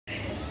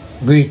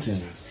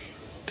Greetings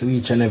to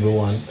each and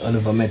everyone,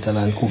 Oliver Metal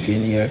and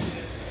Cooking here.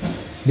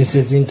 This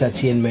is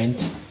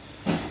entertainment.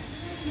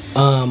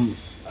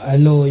 I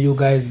know you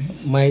guys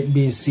might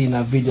be seeing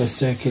a video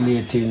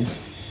circulating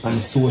on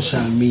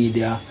social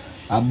media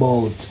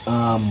about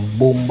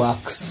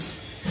Boombox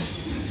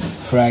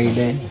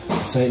Friday.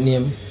 So it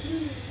name?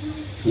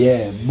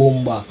 Yeah,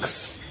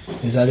 Boombox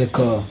is a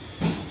little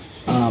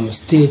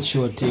stage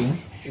show thing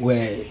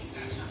where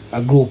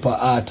a group of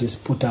artists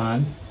put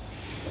on.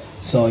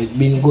 So it's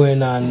been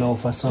going on now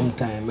for some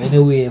time.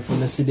 Anyway, if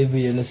you see the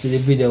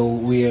video,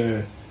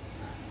 where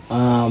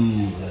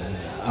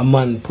a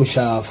man push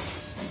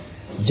off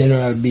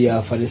General B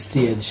off of the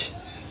stage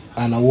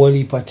and a whole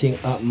heap of thing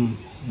happen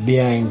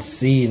behind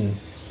scene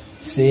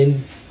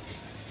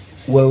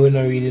where we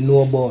don't really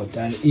know about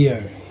and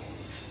hear,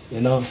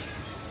 you know.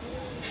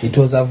 It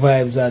was a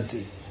vibes that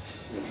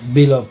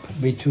build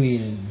up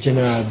between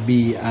General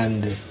B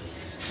and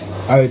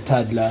Harry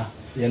Toddler,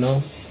 you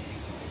know.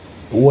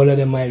 All of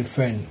them my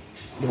friend.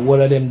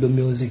 All of them do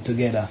music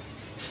together.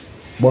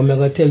 But I'm going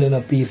to tell you the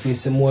people,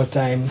 it's more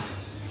time,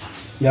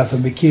 you have to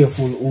be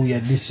careful who you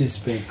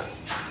disrespect.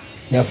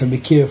 You have to be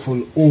careful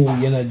who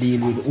you not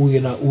deal with, who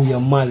you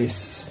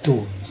malice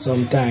to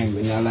sometime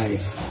in your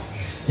life.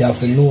 You have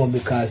to know,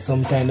 because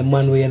sometimes the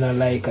man we not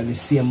like and the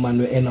same man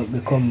will end up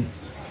become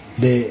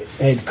the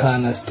head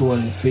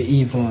cornerstone for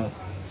even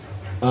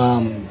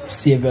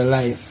save your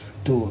life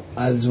too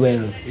as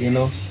well, you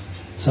know.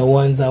 So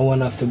one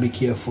have to be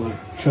careful.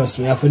 Trust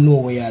me, you have to know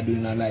what you are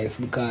doing in life,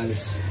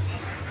 because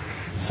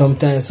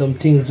sometimes some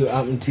things will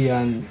happen to you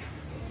and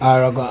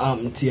are going to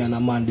happen to you, and a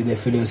man did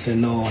if you say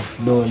no,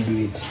 don't do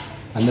it.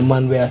 And the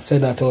man where I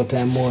said that all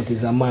time out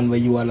is a man where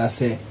you all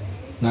say,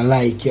 not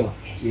like you.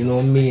 You know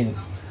what I mean?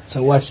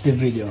 So watch the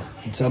video.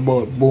 It's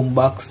about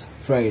Boombox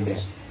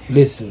Friday.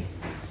 Listen.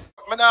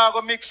 I'm not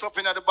going to mix up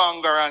in the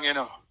bangarang, you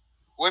know.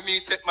 When me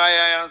take my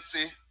eye and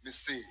see, me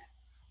see.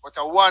 But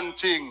one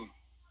thing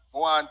I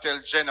want to tell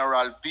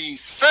General B,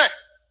 say,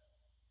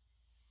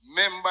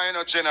 remember, you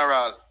know,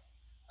 General,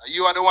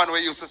 you are the one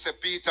where used to say,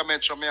 Peter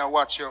Metro, me I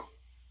watch you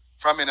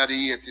from in the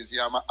 80s,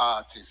 you are my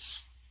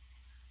artist.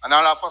 And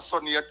all of a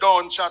sudden, you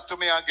don't chat to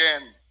me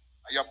again.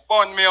 You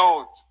burn me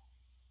out.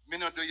 Me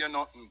not do you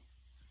nothing.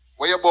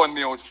 What you burn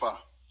me out for?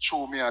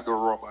 Chew me at the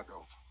rubber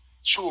dove.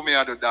 Chew me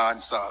at the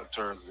dancehall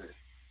Thursday.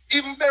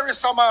 Even Barry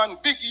Saman,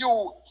 big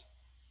youth.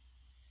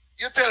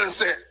 You tell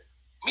say,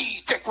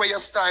 me take away your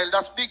style.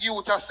 That's big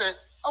youth. I say,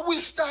 I will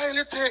style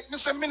you take. Me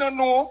say, me no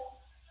know.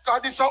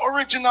 Because this is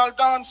original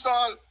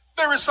dancehall.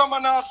 Barry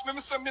Saman ask me, me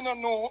say, me no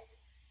know.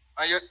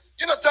 And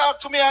you know, talk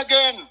to me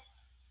again. And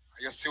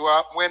you see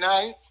what when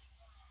I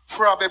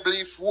probably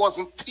if it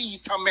wasn't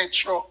Peter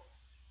Metro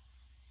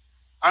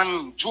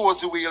and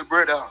Josie Wheel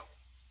brother.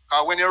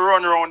 Because when you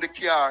run around the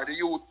car, the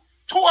youth,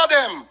 two of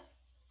them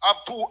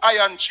have two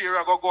iron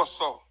chair go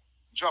so.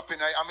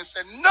 Dropping I and I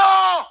say,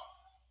 no!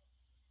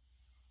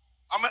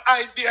 I'm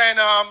hide behind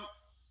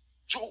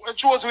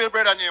Josie Wheel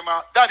brother name,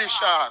 Daddy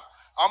Shark.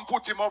 And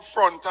put him up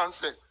front and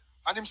say,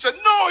 and him said,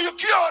 no, you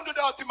can't do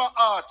that, I'm an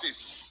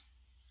artist.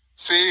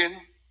 Saying,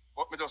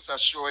 but me just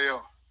assure you,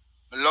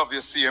 I love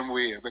you same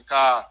way,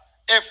 because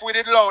if we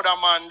did louder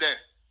man there,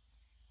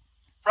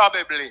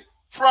 probably,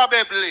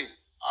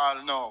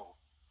 I'll know,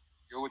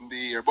 you wouldn't be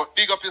here. But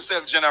big up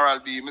yourself, General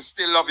B. Me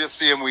still love you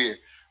same way.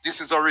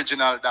 This is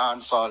original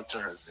dancehall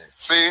Thursday.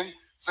 Saying,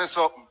 say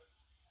something.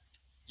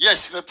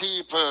 Yes, the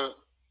people,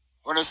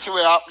 when you see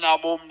what happen now,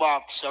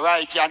 Boombox,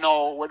 right, you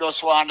know, we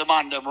just want the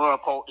man them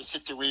work out the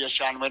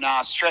situation. We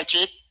not stretch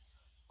it.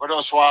 We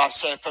just want to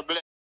say for